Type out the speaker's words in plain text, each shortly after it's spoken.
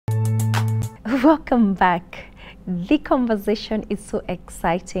Welcome back. The conversation is so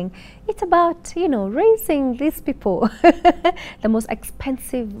exciting. It's about, you know, raising these people. The most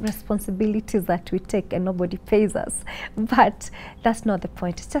expensive responsibilities that we take and nobody pays us. But that's not the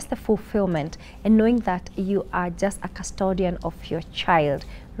point. It's just the fulfillment and knowing that you are just a custodian of your child.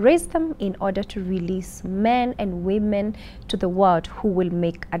 Raise them in order to release men and women to the world who will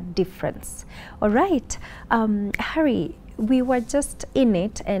make a difference. All right, Harry, we were just in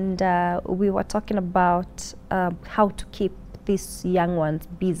it and we were talking about how to keep these young ones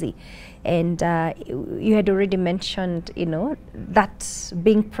busy, and you had already mentioned, you know, that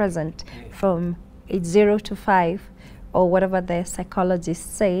being present from age 0 to 5 or whatever the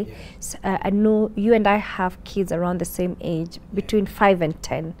psychologists say. So, I know you and I have kids around the same age, between 5 and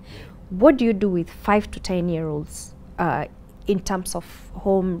 10. What do you do with 5 to 10-year-olds in terms of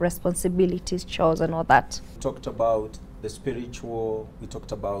home responsibilities, chores and all that? Talked about the spiritual, we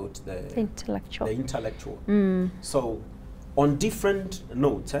talked about the intellectual. So on different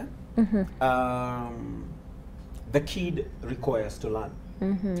notes, the kid requires to learn.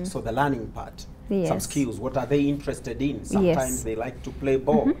 So the learning part, some skills, what are they interested in? Sometimes they like to play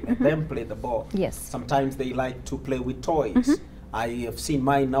ball, let them play the ball. Sometimes they like to play with toys. I have seen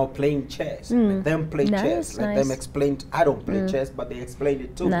mine now playing chess. Let them play chess, let them explain. I don't play chess, but they explain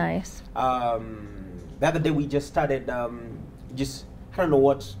it too. The other day we just started, I don't know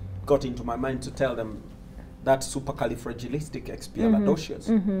what got into my mind to tell them that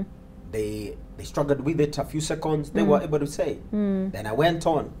supercalifragilisticexpialidocious. They struggled with it a few seconds, they were able to say. Then I went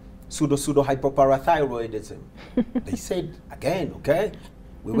on, pseudo-hypoparathyroidism. They said again, okay?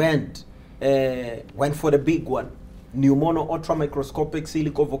 We went for the big one, pneumono-ultramicroscopic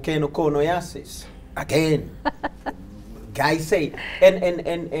silicovolcanoconoiasis. Again. Guy say,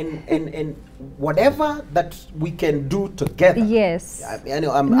 and whatever that we can do together.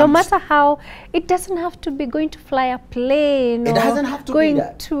 No matter how, it doesn't have to be going to fly a plane. It doesn't have to be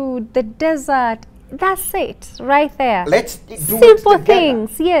that. To the desert. That's it, right there. Let's do simple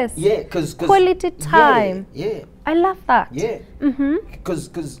things. Because quality time. I love that.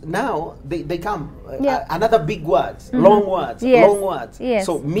 Because now they come another big words, long words, long words.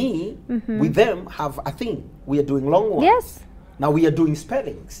 So me with them have a thing. We are doing long words. Now we are doing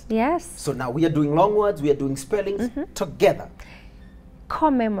spellings. So now we are doing long words, we are doing spellings together.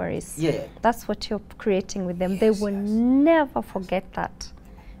 Core memories. That's what you're creating with them. They will never forget that.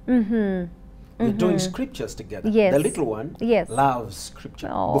 We're doing scriptures together. The little one loves scripture.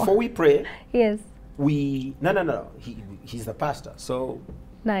 Before we pray, we he's the pastor, so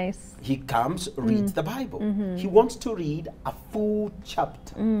he comes, reads the Bible. He wants to read a full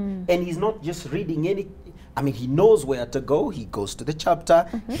chapter, and he's not just reading any. I mean, he knows where to go. He goes to the chapter.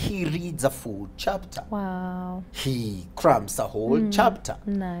 He reads a full chapter. He crams a whole chapter.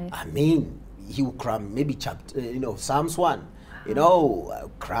 I mean, he will cram maybe chapter, Psalms 1.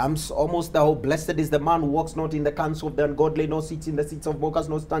 Cramps almost the whole. Blessed is the man who walks not in the counsel of the ungodly, nor sits in the seats of mockers,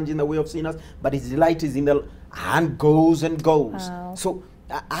 nor stands in the way of sinners, but his delight is in the, and goes and goes. So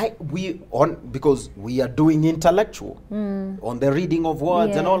because we are doing intellectual on the reading of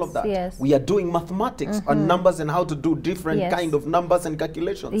words and all of that. We are doing mathematics on numbers and how to do different kind of numbers and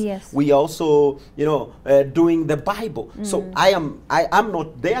calculations. We are also, doing the Bible. So I am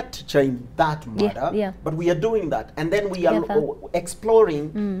not their teacher in that matter, but we are doing that, and then we are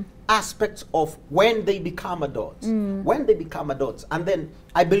exploring aspects of when they become adults. When they become adults, and then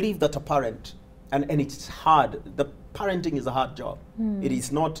I believe that a parent, and it's hard. The parenting is a hard job. It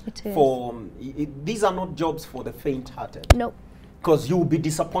is not for, these are not jobs for the faint-hearted. No. Because you will be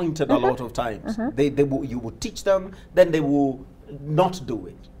disappointed a lot of times. You will teach them, then they will not do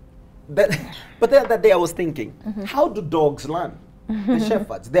it. But the other day I was thinking, how do dogs learn? The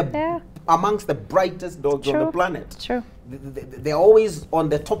shepherds, they're amongst the brightest dogs on the planet. They're always on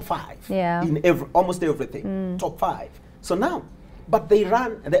the top 5 in almost everything. Top 5. So now, but they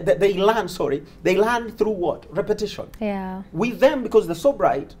learn through what? Repetition. With them, because they're so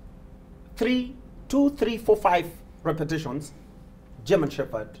bright, 2, 3, 4, 5 repetitions, German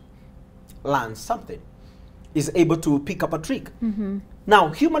Shepherd learns something, is able to pick up a trick. Now,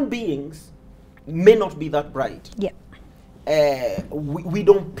 human beings may not be that bright. We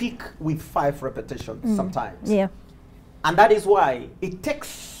don't pick with 5 repetitions sometimes. And that is why it takes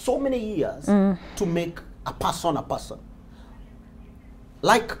so many years to make a person a person.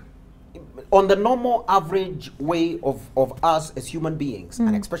 Like on the normal average way of us as human beings,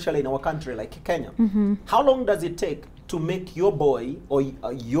 and especially in our country like Kenya, how long does it take to make your boy or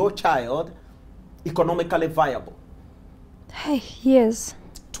your child economically viable? Years.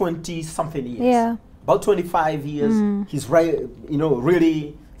 20-something years. About 25 years. He's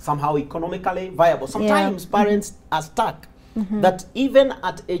really somehow economically viable. Sometimes parents are stuck that even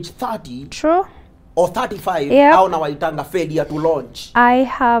at age 30 True. or 35, Yep. au nawaitanga failure to launch.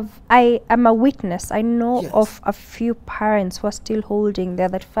 I am a witness. I know Yes. of a few parents who are still holding their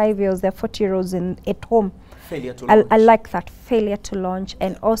that 5-year-olds, their 40-year-olds at home. Failure to I launch. like that, failure to launch,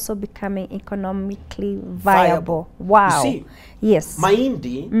 and also becoming economically viable. Wow. You see, Yes.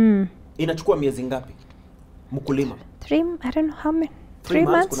 mahindi inachukua miezi ngapi? Mkulima. I don't know how many. 3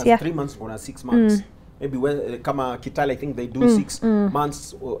 months, kuna Yeah. 3 months, kuna 6 months. Maybe kama Kitale, I think they do 6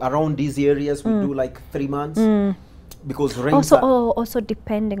 months. Around these areas, we do like 3 months. Because rains Also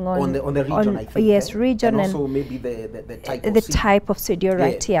depending on the region, I think. Yes, region and also maybe the type of the seed. type of seed. You're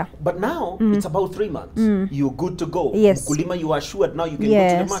right. Yeah. But now it's about 3 months. You're good to go. Yes. Mkulima, you are assured now you can go to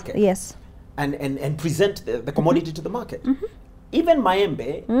Yes. the market. Yes. And present the commodity to the market. Even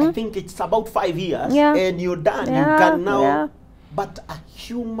Maembe, I think it's about 5 years Yeah. and you're done. Yeah, You can now. yeah. But a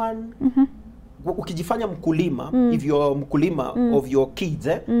human, ukijifanya mkulima, if you're mkulima of your kids,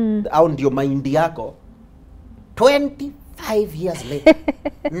 au ndio mahindi yako, 25 years later,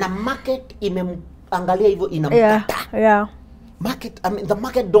 na market imemwangalia hivyo inamkata. Yeah. Market, I mean, the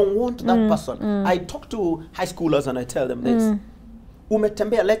market don't want that person. I talk to high schoolers and I tell them this.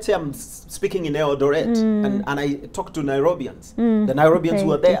 Umetembea, let's say I'm speaking in Eldoret and I talk to Nairobians, the Nairobians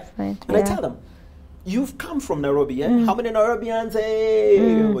who are there. Different, And I tell them, you've come from Nairobi, yeah? How many Nairobians?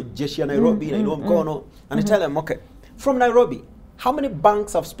 Jeshi ya Nairobi, Mkono. And I tell them, okay, from Nairobi, how many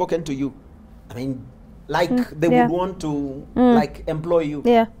banks have spoken to you? I mean, like they would want to like employ you.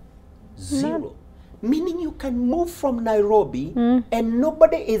 Yeah. Zero. Meaning you can move from Nairobi and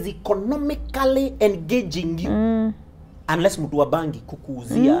nobody is economically engaging you. Unless mtu wa bangi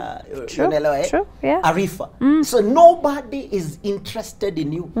kukuuzia True. Yeah. arifa. So nobody is interested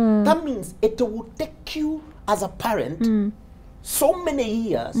in you. That means it will take you as a parent so many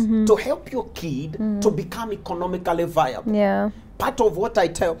years to help your kid to become economically viable. Yeah. Part of what I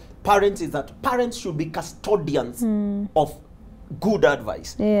tell parents is that parents should be custodians of good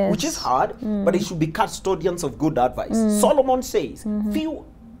advice, Yes. which is hard, but they should be custodians of good advice. Solomon says, few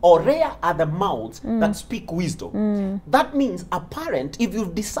or rare are the mouths that speak wisdom. That means a parent, if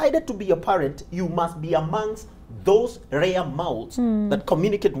you've decided to be a parent, you must be amongst those rare mouths that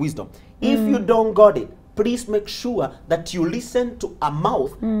communicate wisdom. If you don't got it, please make sure that you listen to a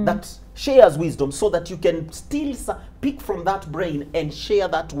mouth that shares wisdom so that you can still pick from that brain and share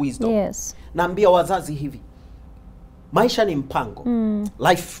that wisdom. Yes. Naambia wazazi hivi, maisha ni mpango.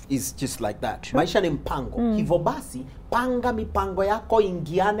 Life is just like that. Maisha ni mpango. Hivyo basi, panga mipango yako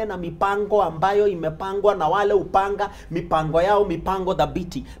ingiane na mipango ambayo imepangwa na wale upanga mipango yao, mipango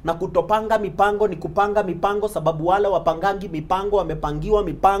dhabiti. Na kutopanga mipango ni kupanga mipango, sababu wale wapangangi mipango wamepangiwa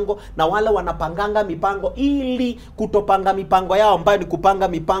mipango, na wale wanapanganga mipango ili kutopanga mipango yao ambayo ni kupanga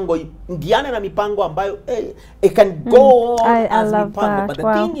mipango ingiane na mipango ambayo it can go on as mipango. But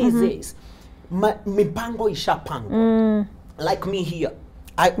the thing is this, mipango ishapangwa. Like me here,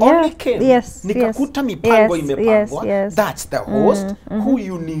 I only came, nikakuta mipango imepangwa. That's the host,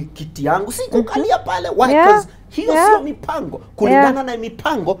 huyu ni kiti yangu, si kukalia pale. Why? Because hiyo sio mipango. Kulingana na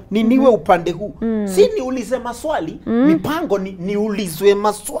mipango ni niwe upande huu. Si niulize maswali, mipango ni niulizwe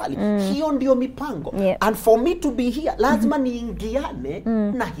maswali. Hiyo ndio mipango. And for me to be here, lazima niingiane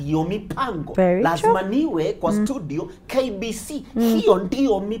na hiyo mipango. Lazima niwe kwa studio KBC. Hiyo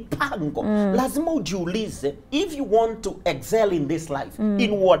ndio mipango. Lazima ujiulize, if you want to excel in this life,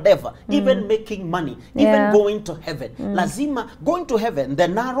 in whatever, even making money, even going to heaven, lazima going to heaven, the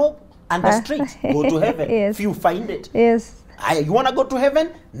narrow and the straight, go to heaven. If you find it. Yes. You want to go to heaven?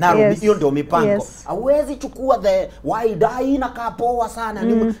 Narrow, hiyo ndio mipango. Hauwezi chukua the wide inakaa poa sana.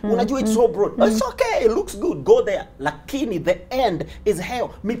 Unajua it's so broad. It's okay, it looks good, go there. Lakini the end is hell.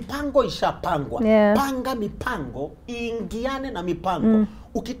 Mipango ishapangwa. Panga mipango, ingiane na mipango.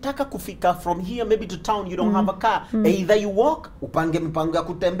 Ukitaka kufika from here maybe to town, you don't have a car. Either you walk, upange mipango ya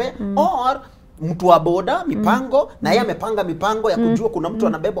kutembea, or mtu wa boda mipango na yeye amepanga mipango ya kujua kuna mtu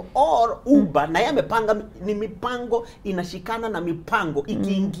anabeba, or Uber na yeye amepanga ni mipango inashikana na mipango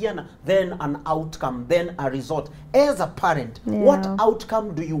ikiingiana, then an outcome, then a result. As a parent, what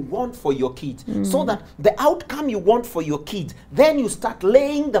outcome do you want for your kids? So that the outcome you want for your kids, then you start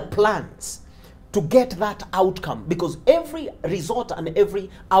laying the plans to get that outcome, because every result and every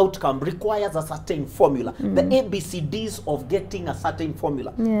outcome requires a certain formula, the ABCDs of getting a certain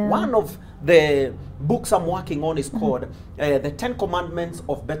formula. One of the books I'm working on is called The 10 Commandments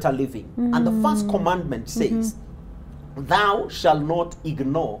of Better Living. And the first commandment says, thou shalt not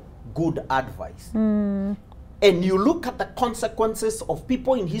ignore good advice. and you look at the consequences of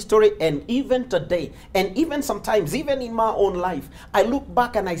people in history and even today, and even sometimes, even in my own life, I look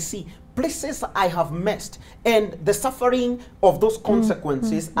back and I see places I have missed, and the suffering of those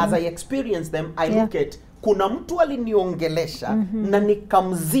consequences, as I experience them, I look at kuna mtu aliniongelesha na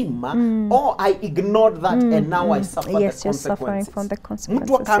nikamzima, or I ignored that and now I suffer the consequences. Suffering from the consequences.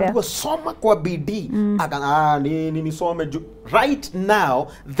 Mtu akaambiwa soma kwa bidii, nisome right now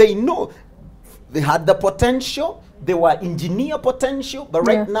they know they had the potential, they were engineer potential, but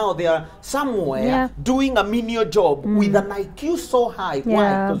right now they are somewhere doing a menial job with an IQ so high.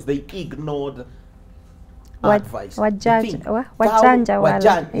 Why? Because they ignored advice. Wajanja.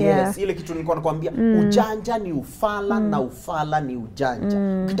 Yes, ile kitu nilikuwa nakwambia, ujanja ni ufala na ufala ni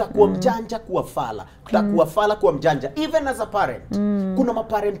ujanja. Kutakuwa mjanja kuwa fala, kutakuwa fala kuwa mjanja. Even as a parent, kuna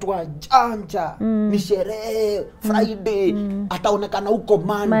maparent wajanja, ni sherehe Friday, ataonekana huko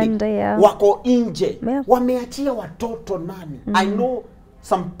Monday, wako nje, wameachia watoto nani. I know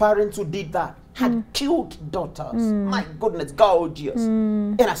some parents who did that, had cute daughters, my goodness, gorgeous,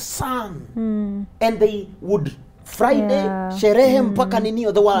 and a son, and they would Friday, sherehe mpaka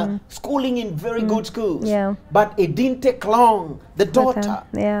ninio, they were schooling in very good schools, but it didn't take long, the daughter,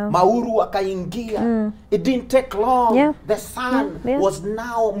 Mauru akaingia, it didn't take long, the son was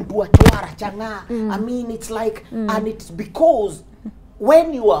now mtu wa chwara changa. I mean, it's like, and it's because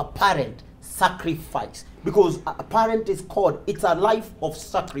when you are a parent, sacrifice, because a parent is called, it's a life of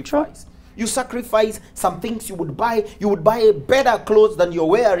sacrifice. You sacrifice some things you would buy better clothes than you're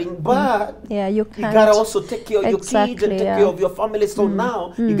wearing, but you gotta also take care of your kids and take care of your family. So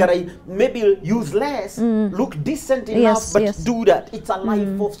now you gotta maybe use less, look decent enough, but do that. It's a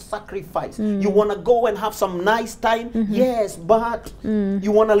life of sacrifice. You wanna go and have some nice time, yes, but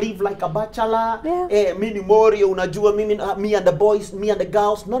you wanna live like a bachelor. Mini Morio, unajua me and the boys, me and the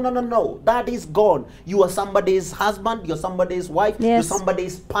girls. No. That is gone. You are somebody's husband, you're somebody's wife, you're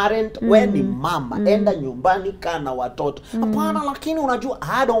somebody's parent. Ni mama, enda nyumbani kana watoto. Hapana, lakini unajua,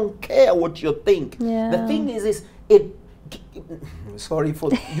 I don't care what you think. The thing is sorry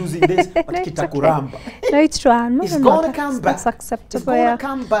for using this, but kitakuramba. No, it's true. It's gonna come back. That's acceptable. It's gonna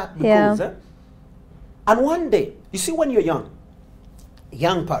come back because, and one day, you see, when you're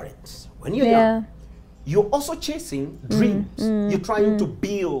young parents, when you're young, you're also chasing dreams. You're trying to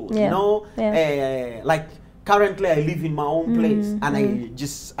build, you know, like, currently, I live in my own place, and I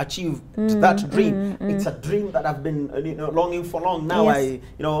just achieved that dream. It's a dream that I've been longing for long. Now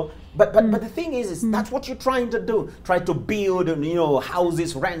but the thing is that's what you're trying to do. Try to build,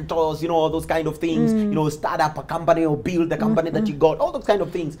 houses, rentals, all those kind of things. Start up a company or build the company that you got. All those kind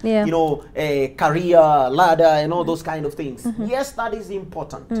of things. Career ladder and all those kind of things. Yes, that is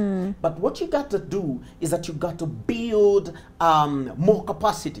important. But what you got to do is that you got to build more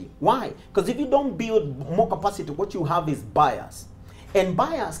capacity. Why? Because if you don't build more capacity, what you have is bias, and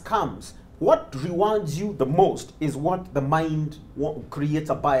bias comes. What rewards you the most is what the mind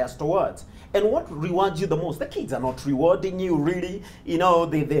creates a bias towards. And what rewards you the most? The kids are not rewarding you really. They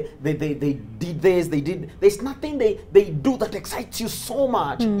did this, they did. There's nothing they do that excites you so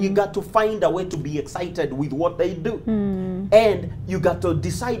much. You got to find a way to be excited with what they do. And you got to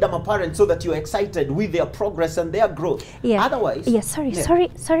decide, I'm a parent, so that you're excited with their progress and their growth. Otherwise... Sorry,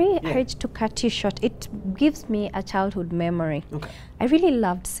 I heard to cut you short. It gives me a childhood memory. I really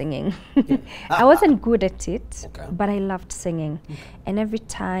loved singing. I wasn't good at it, but I loved singing. And every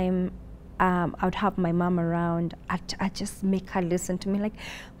time I would have my mom around, I'd just make her listen to me like,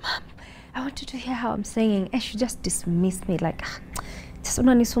 Mom, I want you to hear how I'm singing. And she just dismissed me like,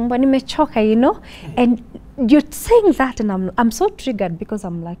 nimechoka, And you're saying that and I'm so triggered because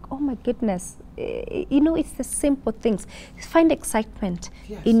I'm like, oh my goodness, it's the simple things. Find excitement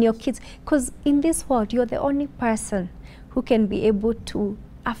in your kids. Because in this world, you're the only person who can be able to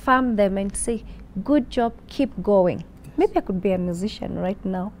affirm them and say, good job, keep going. Maybe I could be a musician right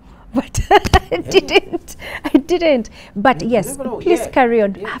now. But I didn't. But yes, please carry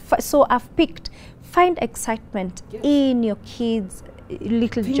on. So I've picked, find excitement in your kids'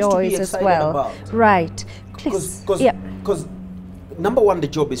 little things joys as well. About. Right. Because number one, the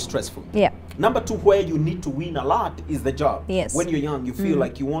job is stressful. Number two, where you need to win a lot is the job. When you're young, you feel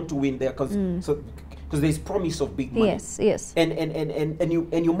like you want to win there because there's promise of big money.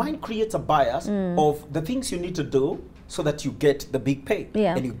 And your mind creates a bias of the things you need to do so that you get the big pay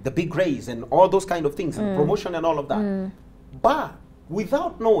and the big raise and all those kind of things and promotion and all of that. But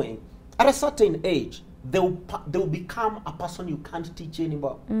without knowing, at a certain age, they will become a person you can't teach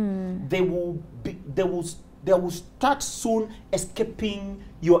anymore. They will they will start soon escaping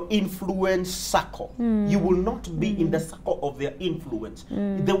your influence circle. You will not be in the circle of their influence.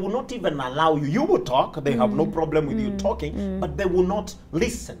 They will not even allow you. You will talk. They have no problem with you talking, but they will not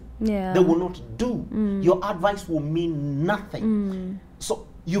listen. Yeah. They will not do. Your advice will mean nothing. So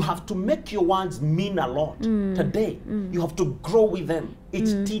you have to make your words mean a lot today. You have to grow with them.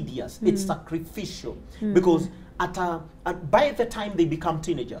 It's tedious. It's sacrificial. Because by the time they become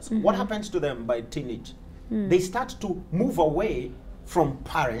teenagers, what happens to them by teenage? They start to move away from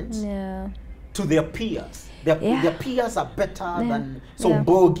parents to their peers. Their peers are better than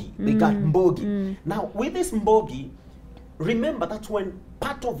mbogi. They got mbogi. Now, with this mbogi, remember that's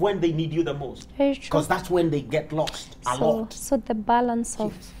part of when they need you the most. Because that's when they get lost a lot. So the balance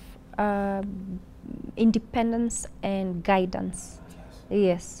of independence and guidance.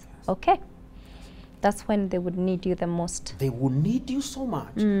 Yes. Okay. That's when they would need you the most. They will need you so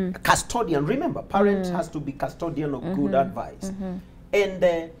much. Custodian, remember, parents has to be custodian of good advice.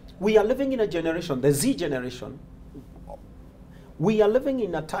 And we are living in a generation, the Z generation. We are living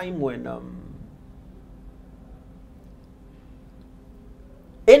in a time when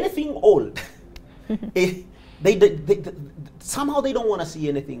anything old, somehow they don't want to see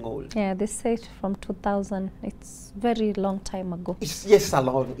anything old. Yeah, they say it from 2000. It's very long time ago. Yes, a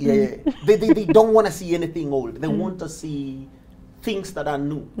long. Yeah. They don't want to see anything old. They want to see things that are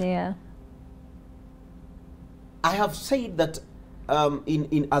new. Yeah. I have said that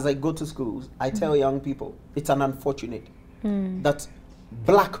as I go to schools, I tell young people it's an unfortunate that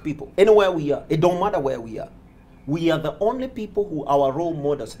black people, anywhere we are, it don't matter where we are the only people who are our role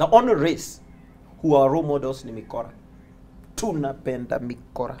models, the only race who are role models ni mikora. Tunapenda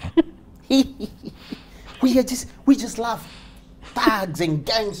mikora. we just love thugs and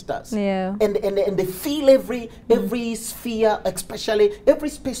gangsters. Yeah. And they feel every sphere, especially every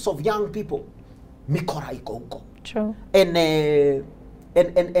space of young people. Mikora iko huko. True. And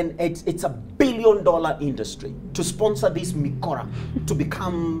it's $1 billion industry to sponsor this mikora to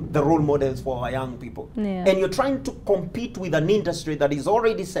become the role models for our young people. Yeah. And you're trying to compete with an industry that is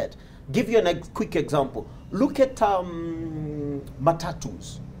already set. Give you a quick example. Look at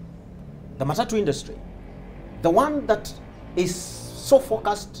matatus, the matatu industry, the one that is so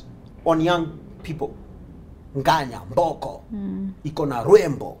focused on young people. Nganya, Mboko, Ikona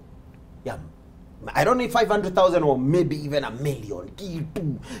Ruembo, yeah. I don't know if 500,000 or maybe even 1 million.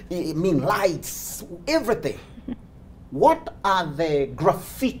 I mean, lights, everything. What are the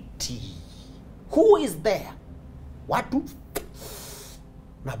graffiti? Who is there? Watu?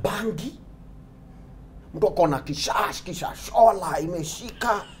 Na bangi? Mtoko na kishashola,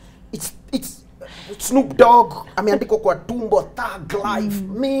 imeshika. It's Snoop Dogg. Ameandiko kwa tumbo, Thug Life.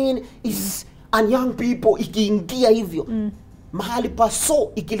 Man, and young people, ikiingia hivyo. Mahali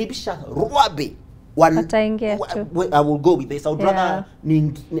paso, ikilibisha ruabe. I will go with this. I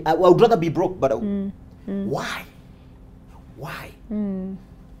would rather be broke, but why? Why?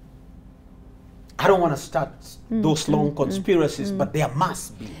 I don't want to start those long conspiracies, but there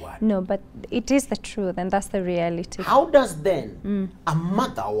must be one. No, but it is the truth, and that's the reality. How does then a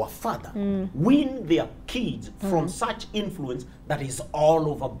mother or a father win their kids from such influence that is all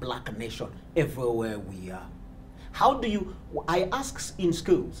over black nation, everywhere we are? How do you, I ask in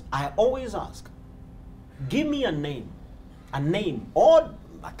schools, I always ask, give me a name, or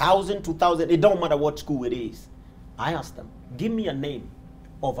 1,000, 2,000, it don't matter what school it is. I ask them, give me a name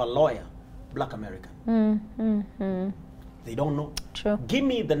of a lawyer, black American. They don't know. True. Give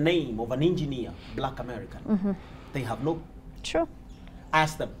me the name of an engineer, black American. They have no. True.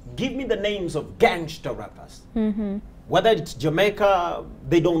 Ask them, give me the names of gangster rappers. Whether it's Jamaica,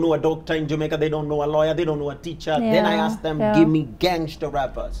 they don't know a doctor in Jamaica, they don't know a lawyer, they don't know a teacher. Then I ask them, give me gangster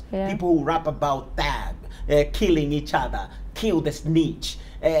rappers. People who rap about that, killing each other, kill the snitch,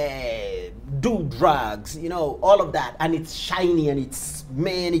 do drugs, you know, all of that. And it's shiny and it's,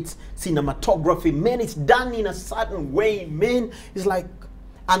 man, it's cinematography, man, it's done in a certain way, man. It's like,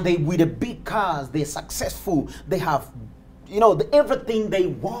 and they, with the big cars, they're successful, they have, you know, everything they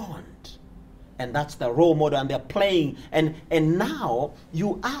want. And that's the role model, and they're playing. And now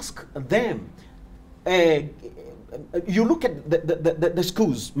you ask them, you look at the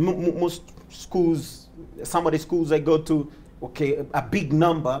schools, most schools, some of the schools I go to, okay, a big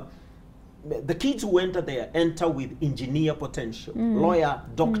number. The kids who enter there enter with engineer potential, lawyer,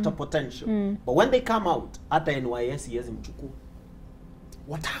 doctor potential. But when they come out, at the NYS,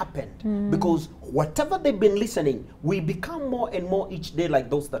 what happened? Because whatever they've been listening, we become more and more each day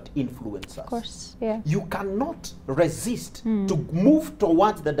like those that influence us. Of course, yeah. You cannot resist to move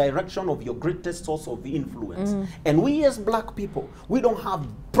towards the direction of your greatest source of influence. And we as black people, we don't have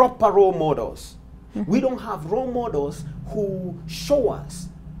proper role models. We don't have role models who show us.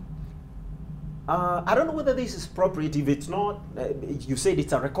 I don't know whether this is appropriate. If it's not, you said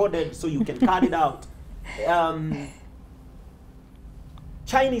it's a recorded, so you can cut it out.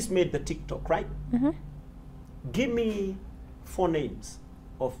 Chinese made the TikTok, right? Give me 4 names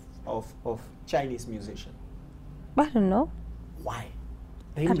of Chinese musicians. I don't know. Why?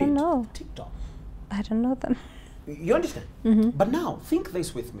 They I don't know. TikTok. I don't know them. You understand? But now, think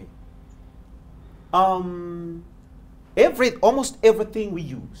this with me. Almost everything we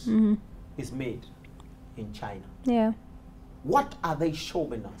use is made in China. Yeah. What are they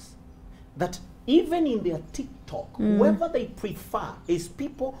showing us? That even in their TikTok, whoever they prefer is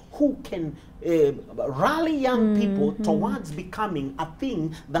people who can rally young people towards becoming a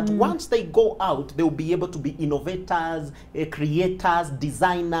thing that once they go out, they'll be able to be innovators, creators,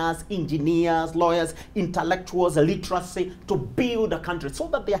 designers, engineers, lawyers, intellectuals, literacy, to build a country so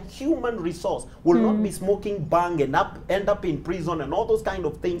that their human resource will not be smoking bang and end up in prison and all those kind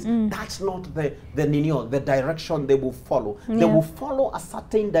of things. That's not the direction they will follow. They will follow a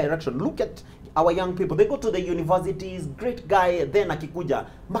certain direction. Look at our young people. They go to the universities, great guy, then akikuja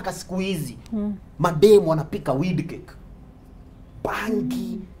mpaka siku hizi mademu wanapika weed cake,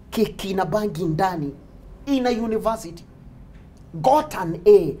 bangi, keki na bangi ndani in a university, got an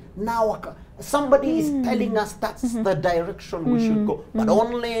A. Now somebody is telling us that's the direction we should go, but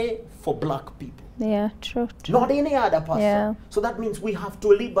only for black people. Yeah, true. Not any other person. Yeah. So that means we have to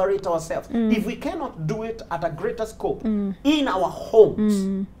liberate ourselves. If we cannot do it at a greater scope in our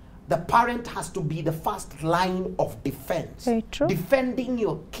homes, the parent has to be the first line of defense. Very true. Defending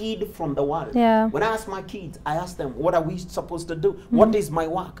your kid from the world. Yeah. When I ask my kids, I ask them, what are we supposed to do? What is my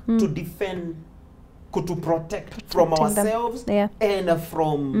work? To defend, to protect from ourselves and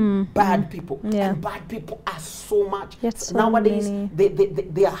from bad people. And bad people are so much. So nowadays, many.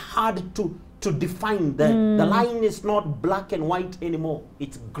 they are hard to define. The line is not black and white anymore.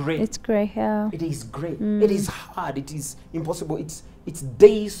 It's gray. It's gray, yeah. It is gray. It is hard. It is impossible. It's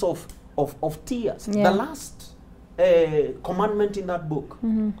days of tears. Yeah. The last commandment in that book,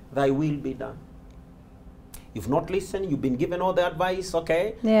 thy will be done. You've not listened, you've been given all the advice,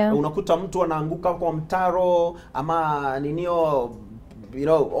 okay? Yeah. Unakuta mtu anaanguka kwa mtaro ama ninio, you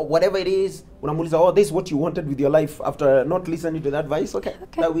know, whatever it is, unamuliza, oh, this is what you wanted with your life after not listening to the advice, okay?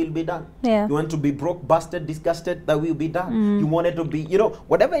 That will be done. Yeah. You want to be broke, busted, disgusted, that will be done. You wanted to be, you know,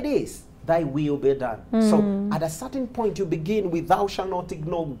 whatever it is, thy will be done. So at a certain point you begin with thou shalt not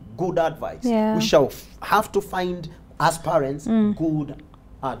ignore good advice. Yeah. We shall have to find as parents good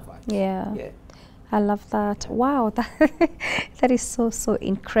advice. Yeah. Yeah. I love that. Wow, that is so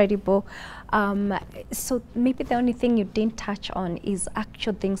incredible. So maybe the only thing you didn't touch on is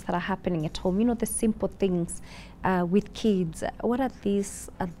actual things that are happening at home. You know, the simple things with kids. What are these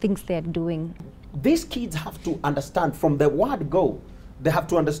things they are doing? These kids have to understand from the word go. They have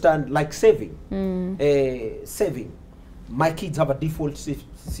to understand, like saving. Saving. My kids have a default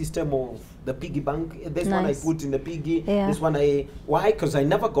system of the piggy bank. This one I put in the piggy. Yeah. This one why? Because I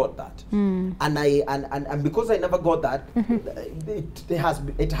never got that. And because I never got that,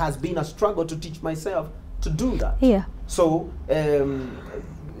 it has been a struggle to teach myself to do that. Yeah. So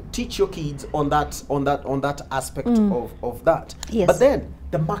teach your kids on that aspect of that. Yes. But then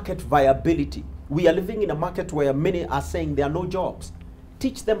the market viability. We are living in a market where many are saying there are no jobs.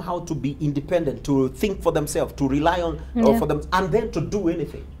 Teach them how to be independent, to think for themselves, to rely on for them, and then to do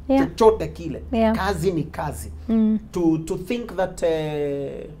anything. Yeah. Chochote kile. Yeah. Kazi ni kazi. To think that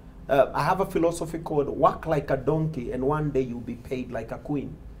I have a philosophy called work like a donkey and one day you'll be paid like a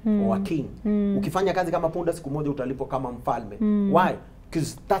queen or a king. Ukifanya kazi kama punda siku moja utalipwa kama mfalme. Why?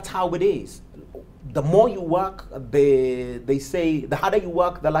 Because that's how it is. The more you work, they say, the harder you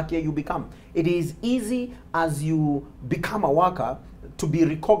work, the luckier you become. It is easy as you become a worker to be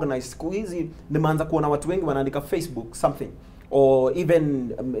recognized. Siku hizi nimeanza kuona watu wengi wanaandika Facebook something or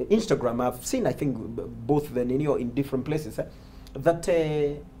even Instagram. I've seen, I think, both the Nino in different places that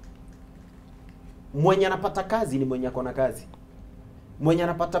mwenye anapata kazi ni mwenye akona kazi, mwenye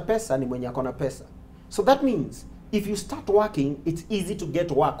anapata pesa ni mwenye akona pesa. So that means if you start working, it's easy to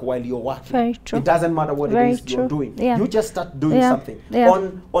get work while you're working. Very true. It doesn't matter what Very it is you're true. doing. Yeah. You just start doing Yeah. something.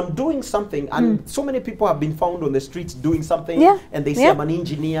 Yeah. On doing something, and so many people have been found on the streets doing something, Yeah. and they say, Yeah. I'm an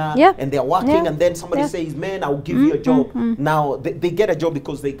engineer, Yeah. and they're working, Yeah. and then somebody Yeah. says, man, I'll give you a job. Now, they get a job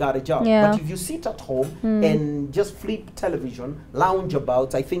because they got a job. Yeah. But if you sit at home and just flip television, lounge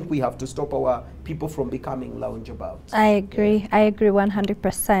about, I think we have to stop our people from becoming loungeabouts. I agree. I agree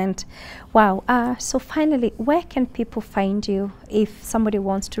 100%. Wow. So finally, where can people find you if somebody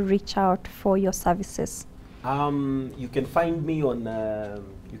wants to reach out for your services? You can find me on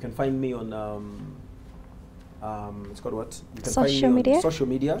It's called what? You can Social find me media? on social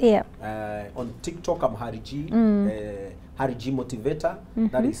media. Yeah. On TikTok, I'm Harry G. Harry G Motivator.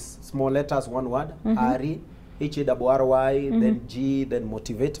 That is small letters, one word. Harry, Harry, then G, then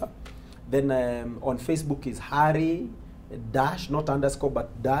Motivator. Then on Facebook is Harry dash, not underscore,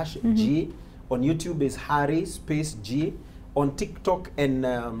 but dash G. On YouTube is Harry space G. On TikTok and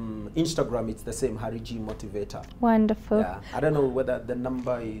Instagram, it's the same, Harry G Motivator. Wonderful. Yeah, I don't know whether the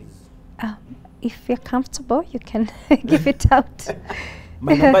number is... If you're comfortable, you can give it out.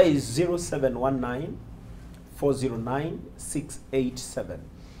 My number is 0719 409 687.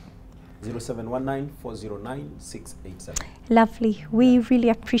 0719 409 687. Lovely. We really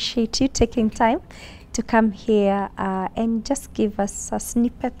appreciate you taking time to come here and just give us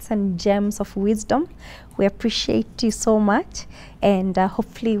snippets and gems of wisdom. We appreciate you so much, and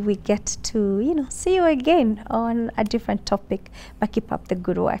hopefully we get to, see you again on a different topic. But keep up the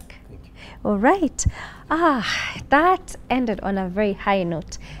good work. Thank you. All right. That ended on a very high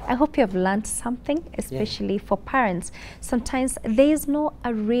note. I hope you have learned something, especially for parents. Sometimes there is no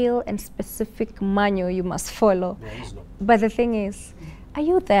a real and specific manual you must follow. There is no. But the thing is, are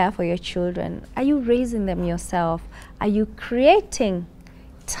you there for your children? Are you raising them yourself? Are you creating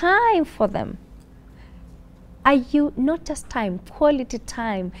time for them? Are you, not just time, quality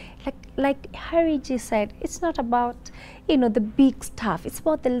time? Like Harry G said, it's not about, the big stuff. It's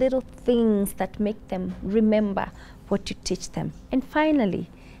about the little things that make them remember what you teach them. And finally,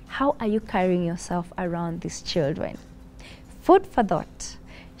 how are you carrying yourself around these children? Food for thought.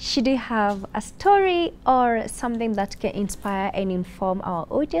 Should you have a story or something that can inspire and inform our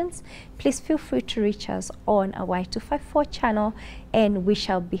audience, please feel free to reach us on our Y254 channel, and we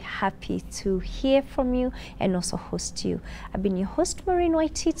shall be happy to hear from you and also host you. I've been your host, Maureen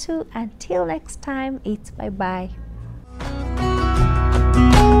Waititu. Until next time, it's bye-bye.